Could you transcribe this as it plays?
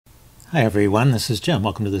Hi everyone, this is Jim.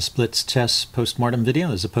 Welcome to this Blitz chess postmortem video.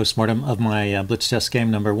 This is a postmortem of my Blitz chess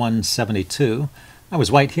game number 172. I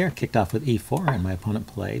was white here, kicked off with e4, and my opponent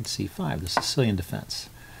played c5, the Sicilian defense.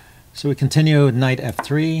 So we continue knight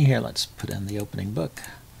f3. Here, let's put in the opening book.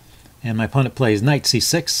 And my opponent plays knight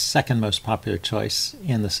c6, second most popular choice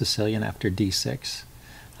in the Sicilian after d6.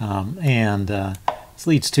 This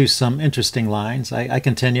leads to some interesting lines. I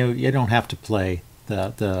continue. You don't have to play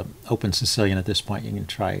the open Sicilian at this point. You can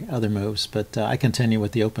try other moves, but I continue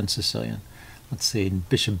with the open Sicilian. Let's see,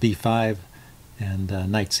 bishop b5 and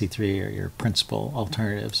knight c3 are your principal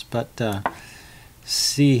alternatives. But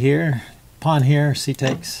c here, pawn here, c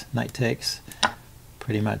takes, knight takes,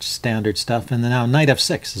 pretty much standard stuff. And then now knight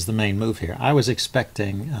f6 is the main move here. I was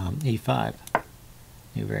expecting e5,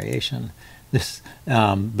 new variation.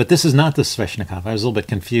 But this is not the Sveshnikov. I was a little bit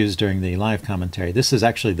confused during the live commentary. This is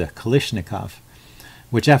actually the Kalashnikov,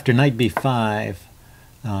 which after knight b5,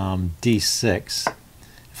 d6,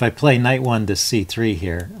 if I play knight 1 to c3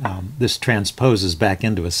 here, this transposes back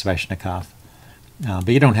into a Sveshnikov. But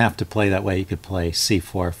you don't have to play that way. You could play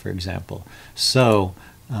c4, for example. So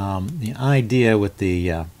the idea with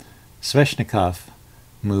the Sveshnikov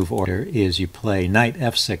move order is you play knight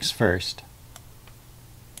f6 first,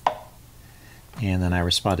 and then I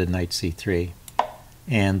responded knight c3,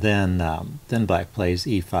 and then black plays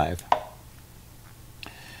e5.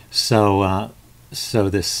 So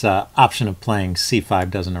this option of playing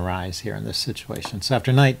c5 doesn't arise here in this situation. So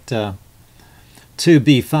after knight to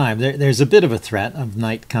b5, there's a bit of a threat of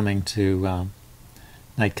knight coming to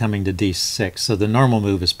d6. So the normal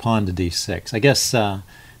move is pawn to d6. I guess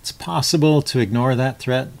it's possible to ignore that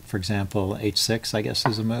threat. For example, h6, I guess,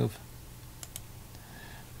 is a move.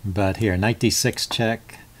 But here, knight d6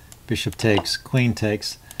 check, bishop takes, queen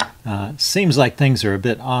takes. Seems like things are a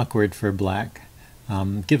bit awkward for black.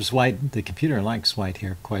 Gives white, the computer likes white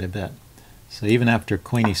here quite a bit. So even after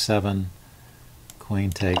queen e7,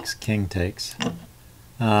 queen takes, king takes,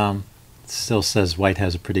 still says white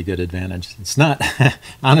has a pretty good advantage. It's not,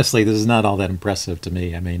 honestly, this is not all that impressive to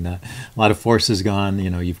me. I mean, a lot of force is gone. You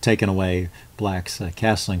know, you've taken away black's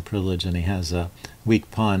castling privilege, and he has a weak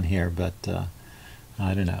pawn here, but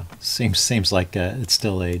I don't know. Seems like it's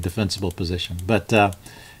still a defensible position. But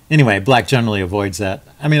anyway, black generally avoids that.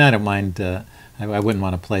 I mean, I don't mind. I wouldn't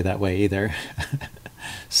want to play that way either.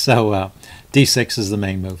 So d6 is the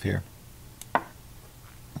main move here.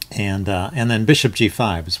 And then bishop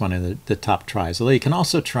g5 is one of the top tries. Although you can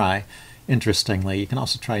also try, interestingly, you can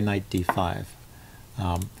also try knight d5.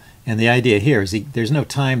 And the idea here is there's no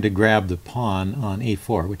time to grab the pawn on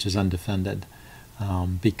e4, which is undefended,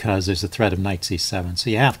 because there's a threat of knight c7. So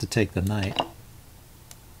you have to take the knight.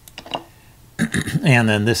 And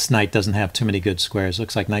then this knight doesn't have too many good squares.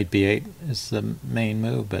 Looks like knight b8 is the main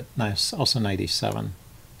move, but also knight e7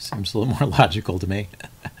 seems a little more logical to me,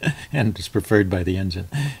 and it's preferred by the engine.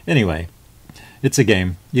 Anyway, it's a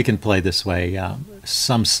game. You can play this way.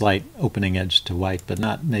 Some slight opening edge to white, but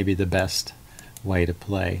not maybe the best way to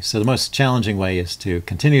play. So the most challenging way is to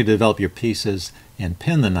continue to develop your pieces and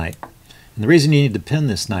pin the knight. And the reason you need to pin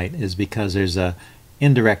this knight is because there's a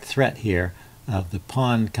indirect threat here of the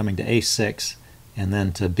pawn coming to a6 and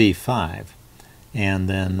then to b5, and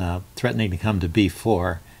then threatening to come to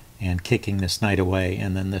b4 and kicking this knight away,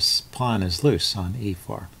 and then this pawn is loose on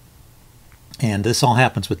e4. And this all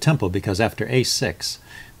happens with tempo because after a6,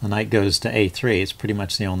 the knight goes to a3. It's pretty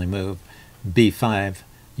much the only move. b5,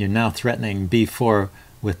 you're now threatening b4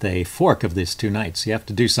 with a fork of these two knights. You have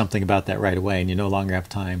to do something about that right away, and you no longer have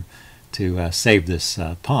time to save this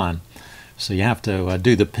pawn. So you have to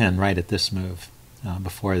do the pin right at this move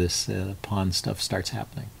before this pawn stuff starts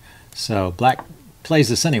happening. So black plays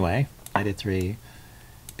this anyway, knight a3,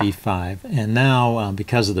 b5, and now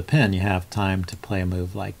because of the pin, you have time to play a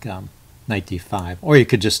move like knight d5, or you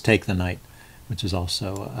could just take the knight, which is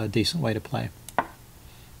also a decent way to play.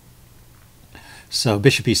 So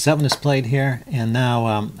bishop e7 is played here, and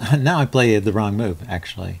now now I play the wrong move,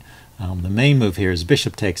 actually. The main move here is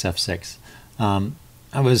bishop takes f6.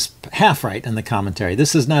 I was half right in the commentary.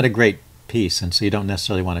 This is not a great piece, and so you don't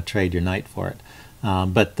necessarily want to trade your knight for it.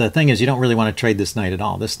 But the thing is, you don't really want to trade this knight at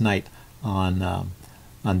all. This knight on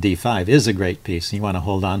d5 is a great piece, and you want to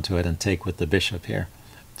hold on to it and take with the bishop here.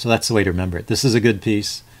 So that's the way to remember it. This is a good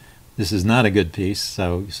piece. This is not a good piece,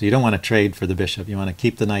 so you don't want to trade for the bishop. You want to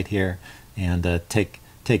keep the knight here and take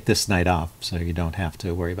this knight off so you don't have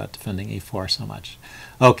to worry about defending e4 so much.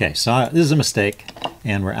 Okay, so this is a mistake,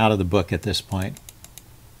 and we're out of the book at this point.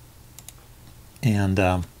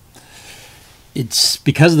 And It's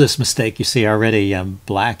because of this mistake, you see already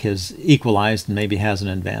black has equalized and maybe has an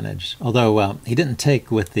advantage. Although he didn't take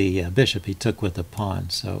with the bishop, he took with the pawn.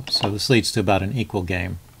 So this leads to about an equal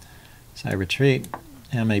game. So I retreat,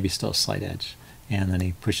 and maybe still a slight edge. And then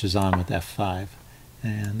he pushes on with f5.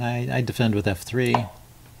 And I defend with f3.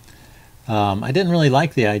 I didn't really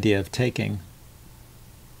like the idea of taking.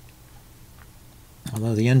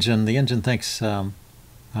 Although the engine thinks,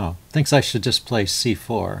 thinks I should just play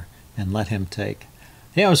c4 and let him take.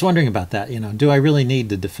 Yeah, I was wondering about that. Do I really need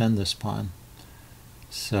to defend this pawn?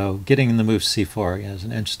 So getting the move c4 is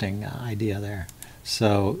an interesting idea there.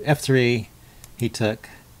 So f3, he took,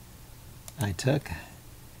 I took,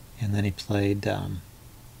 and then he played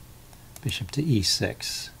bishop to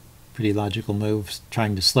e6. Pretty logical move,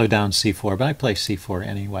 trying to slow down c4, but I play c4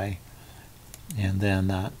 anyway. And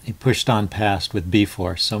then he pushed on past with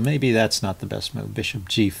b4, so maybe that's not the best move. Bishop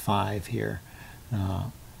g5 here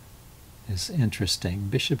is interesting.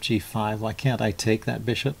 Bishop g5, why can't I take that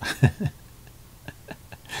bishop?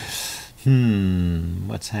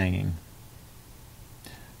 What's hanging?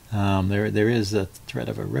 There is a threat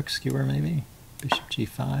of a rook skewer, maybe. Bishop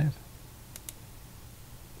g5.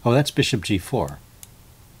 Oh, that's bishop g4.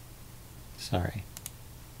 Sorry.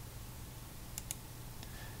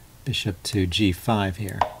 Bishop to g5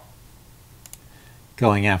 here.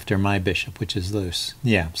 Going after my bishop, which is loose.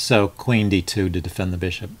 Yeah, so queen d2 to defend the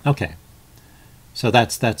bishop. Okay. So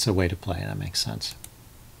that's a way to play. That makes sense.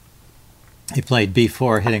 He played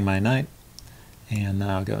b4, hitting my knight. And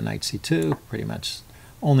now I'll go knight c2, pretty much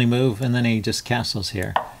only move. And then he just castles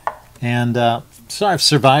here. And so I've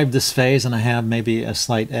survived this phase, and I have maybe a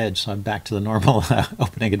slight edge. So I'm back to the normal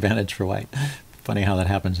opening advantage for white. Funny how that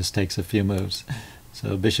happens, just takes a few moves.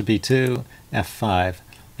 So bishop e2, f5.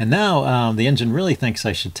 And now the engine really thinks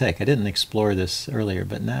I should take. I didn't explore this earlier,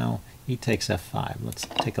 but now he takes f5. Let's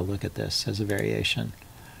take a look at this as a variation.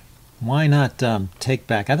 Why not take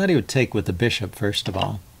back? I thought he would take with the bishop, first of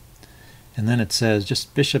all. And then it says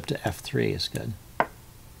just bishop to f3 is good.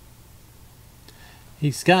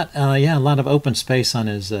 He's got, a lot of open space on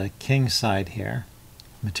his king side here.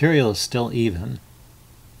 Material is still even.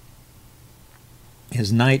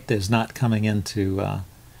 His knight is not coming into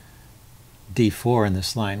d4 in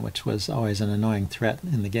this line, which was always an annoying threat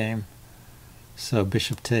in the game. So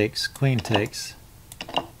bishop takes, queen takes,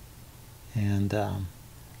 and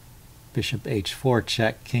bishop h4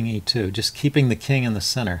 check, king e2. Just keeping the king in the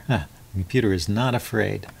center. The computer is not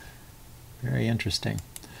afraid. Very interesting.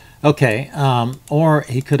 Okay, or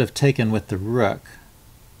he could have taken with the rook,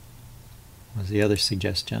 was the other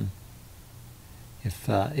suggestion.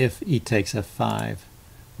 If e takes f5,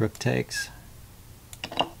 rook takes,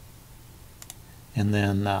 and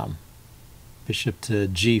then bishop to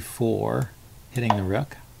g4, hitting the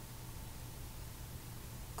rook,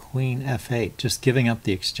 queen f8, just giving up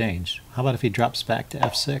the exchange. How about if he drops back to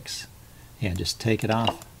f6? Yeah, just take it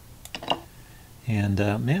off. And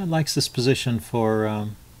man likes this position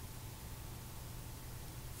for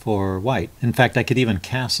white. In fact, I could even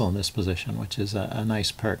castle in this position, which is a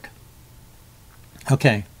nice perk.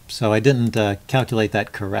 Okay, so I didn't calculate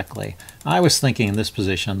that correctly. I was thinking in this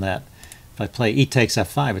position that if I play e takes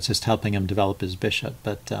f5, it's just helping him develop his bishop,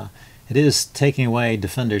 but it is taking away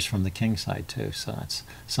defenders from the king side too, so that's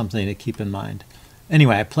something to keep in mind.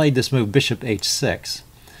 Anyway, I played this move bishop h6,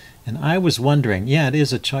 and I was wondering, yeah, it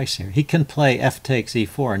is a choice here. He can play f takes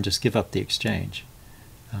e4 and just give up the exchange.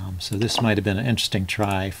 So this might have been an interesting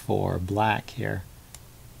try for black here.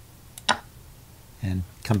 And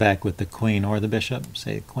come back with the queen or the bishop,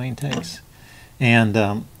 say the queen takes.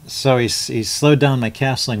 And so he's slowed down my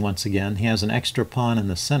castling once again. He has an extra pawn in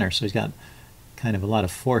the center, so he's got kind of a lot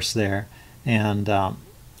of force there. And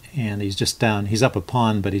he's just down, he's up a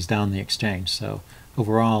pawn, but he's down the exchange. So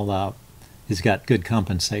overall, he's got good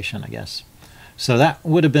compensation, I guess. So that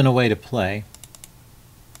would have been a way to play.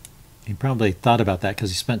 He probably thought about that because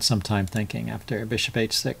he spent some time thinking after bishop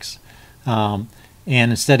h6. And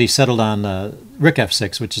instead he settled on rook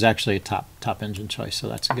f6, which is actually a top engine choice, so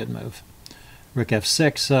that's a good move. Rook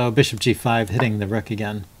f6, so bishop g5, hitting the rook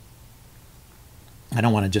again. I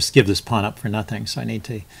don't want to just give this pawn up for nothing, so I need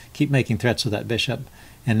to keep making threats with that bishop.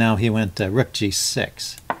 And now he went rook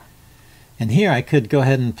g6. And here I could go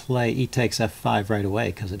ahead and play e takes f5 right away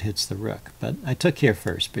because it hits the rook. But I took here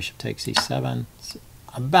first, bishop takes e7. It's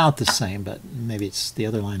about the same, but maybe it's the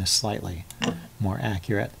other line is slightly more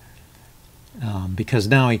accurate. Because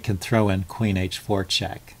now he can throw in queen h4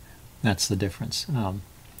 check. That's the difference.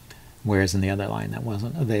 Whereas in the other line that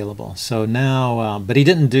wasn't available. So now, but he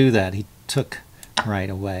didn't do that. He took right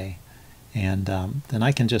away. And then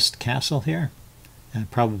I can just castle here. And I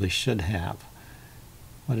probably should have.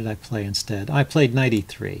 what did I play instead? I played knight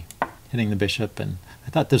e3, hitting the bishop, and I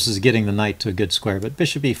thought this was getting the knight to a good square, but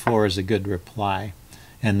bishop e4 is a good reply.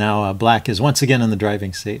 And now black is once again in the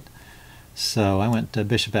driving seat. So I went to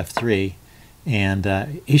bishop f3,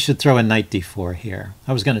 and he should throw a knight d4 here.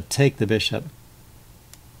 I was going to take the bishop.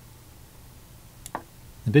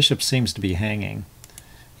 The bishop seems to be hanging.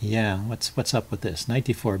 Yeah, what's up with this? Knight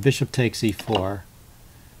d4, bishop takes e4,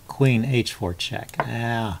 queen h4 check.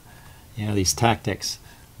 Ah, yeah, these tactics.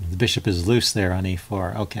 The bishop is loose there on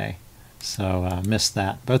e4. Okay, so missed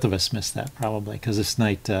that. Both of us missed that probably, because this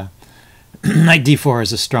knight knight d4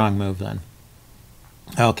 is a strong move then.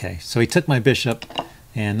 Okay, so he took my bishop,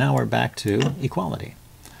 and now we're back to equality.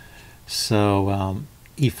 So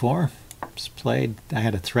e4 is played. I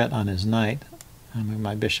had a threat on his knight. I move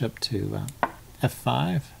my bishop to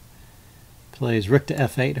f5. Plays rook to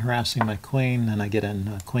f8, harassing my queen, and I get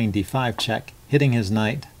in queen d5 check, hitting his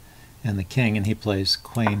knight and the king, and he plays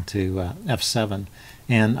queen to f7.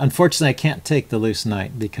 And unfortunately, I can't take the loose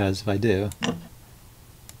knight, because if I do,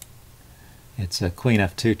 it's a queen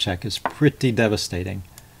f2 check is pretty devastating.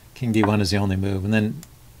 King d1 is the only move, and then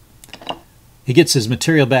he gets his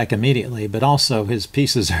material back immediately, but also his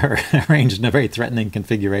pieces are arranged in a very threatening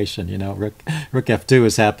configuration. You know, rook f2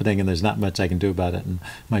 is happening, and there's not much I can do about it, and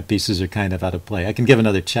my pieces are kind of out of play. I can give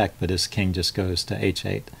another check, but his king just goes to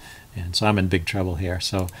h8, and so I'm in big trouble here.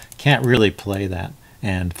 So can't really play that.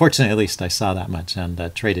 And fortunately, at least I saw that much and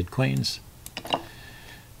traded queens.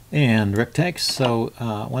 And rook takes. So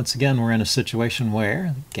once again, we're in a situation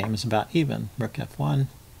where the game is about even. Rook f1,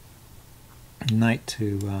 knight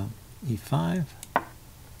to e5, rook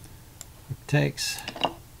takes,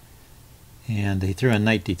 and he threw a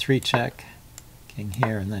knight d3 check, king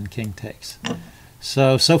here, and then king takes.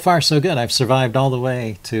 So far so good. I've survived all the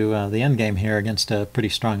way to the end game here against a pretty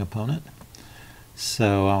strong opponent.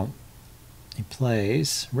 So he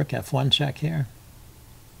plays rook f1 check here.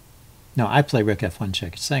 No, I play rook f1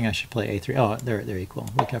 check. It's saying I should play a3. Oh, they're equal.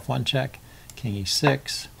 Rook f1 check, king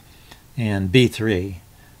e6, and b3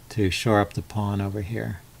 to shore up the pawn over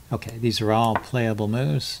here. Okay, these are all playable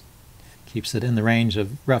moves. Keeps it in the range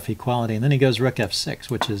of rough equality. And then he goes rook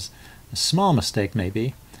f6, which is a small mistake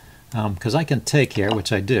maybe, because I can take here,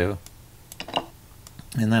 which I do.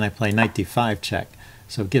 And then I play knight d5 check.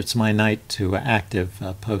 So it gives my knight to active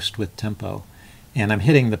post with tempo. And I'm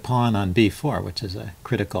hitting the pawn on b4, which is a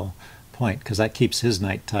critical point, because that keeps his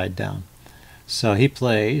knight tied down. So he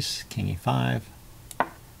plays king e5.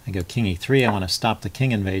 I go king e3. I want to stop the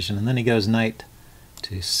king invasion. And then he goes knight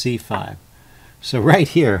to c5. So right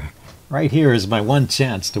here is my one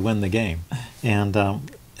chance to win the game. And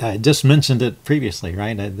I just mentioned it previously,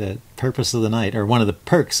 right? The purpose of the knight, or one of the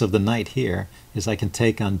perks of the knight here, is I can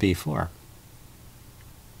take on b4.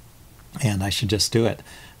 And I should just do it.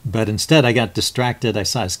 But instead I got distracted. I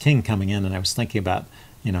saw his king coming in, and I was thinking about,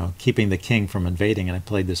 you know, keeping the king from invading, and I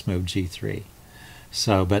played this move g3.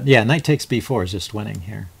 So, but yeah, knight takes b4 is just winning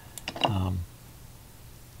here.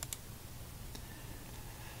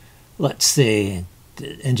 Let's see,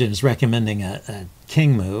 the engine is recommending a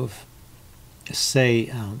king move. Say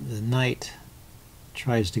the knight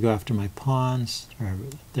tries to go after my pawns, or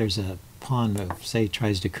there's a pawn move. Say he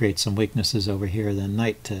tries to create some weaknesses over here, then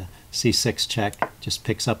knight to c6 check just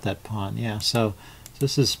picks up that pawn. Yeah, so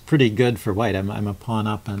this is pretty good for white. I'm a pawn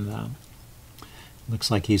up, and looks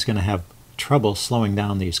like he's going to have trouble slowing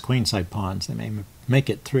down these queenside pawns. They may make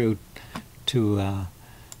it through to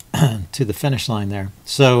to the finish line there.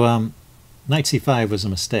 So knight c5 was a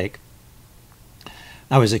mistake.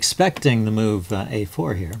 I was expecting the move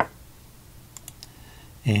a4 here,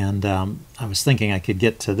 and I was thinking I could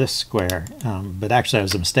get to this square, but actually I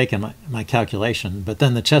was a mistake in my calculation. But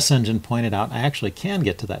then the chess engine pointed out I actually can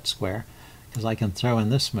get to that square, because I can throw in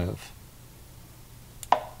this move,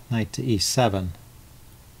 knight to e7.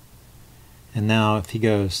 And now if he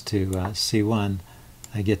goes to c1,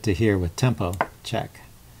 I get to here with tempo check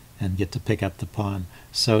and get to pick up the pawn.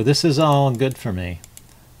 So this is all good for me,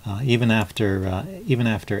 even after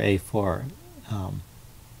a4,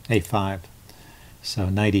 a5. So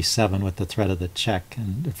knight e7 with the threat of the check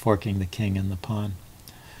and forking the king and the pawn.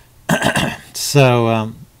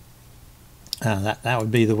 So that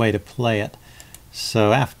would be the way to play it.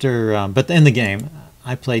 So after, but in the game,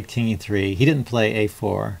 I played king e3. He didn't play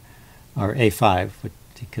a4 or a5, which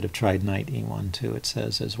he could have tried knight e1 too, it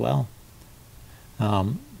says as well.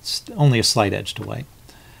 It's only a slight edge to white.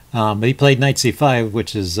 But he played knight c5,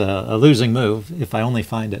 which is a losing move if I only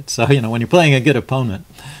find it. So, you know, when you're playing a good opponent,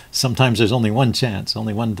 sometimes there's only one chance,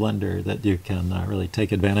 only one blunder that you can really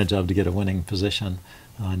take advantage of to get a winning position.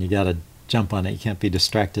 And you got to jump on it. You can't be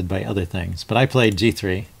distracted by other things. But I played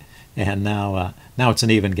g3, and now it's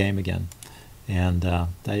an even game again. And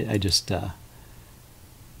I just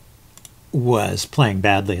was playing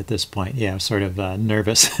badly at this point. Yeah, I was sort of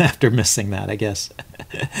nervous after missing that, I guess.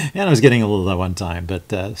 And I was getting a little low on time,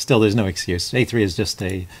 but still there's no excuse. A3 is just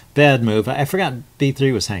a bad move. I forgot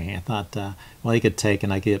B3 was hanging. I thought, well, he could take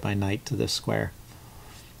and I could get my knight to this square,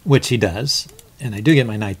 which he does. And I do get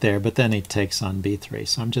my knight there, but then he takes on B3.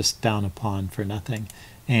 So I'm just down a pawn for nothing.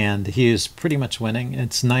 And he is pretty much winning.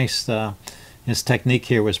 It's nice. His technique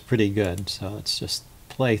here was pretty good. So let's just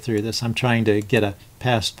play through this. I'm trying to get a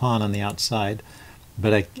passed pawn on the outside,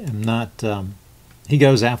 but I am not. He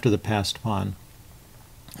goes after the passed pawn,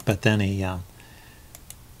 but then he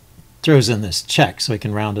throws in this check so he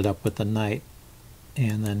can round it up with the knight,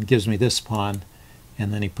 and then gives me this pawn,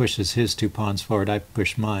 and then he pushes his 2 pawns forward. I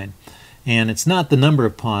push mine. And it's not the number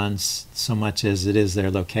of pawns so much as it is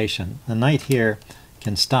their location. The knight here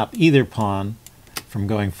can stop either pawn from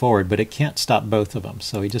going forward, but it can't stop both of them.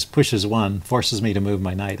 So he just pushes one, forces me to move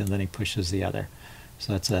my knight, and then he pushes the other.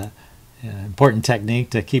 So it's an important technique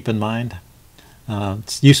to keep in mind.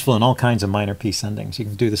 It's useful in all kinds of minor piece endings. You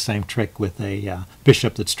can do the same trick with a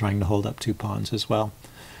bishop that's trying to hold up 2 pawns as well.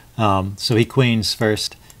 So he queens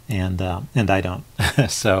first, and I don't.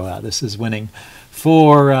 So this is winning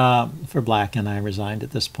for black, and I resigned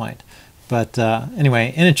at this point. But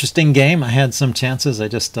anyway, an interesting game. I had some chances. I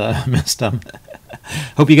just missed them.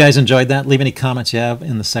 Hope you guys enjoyed that. Leave any comments you have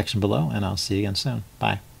in the section below, and I'll see you again soon.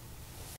 Bye.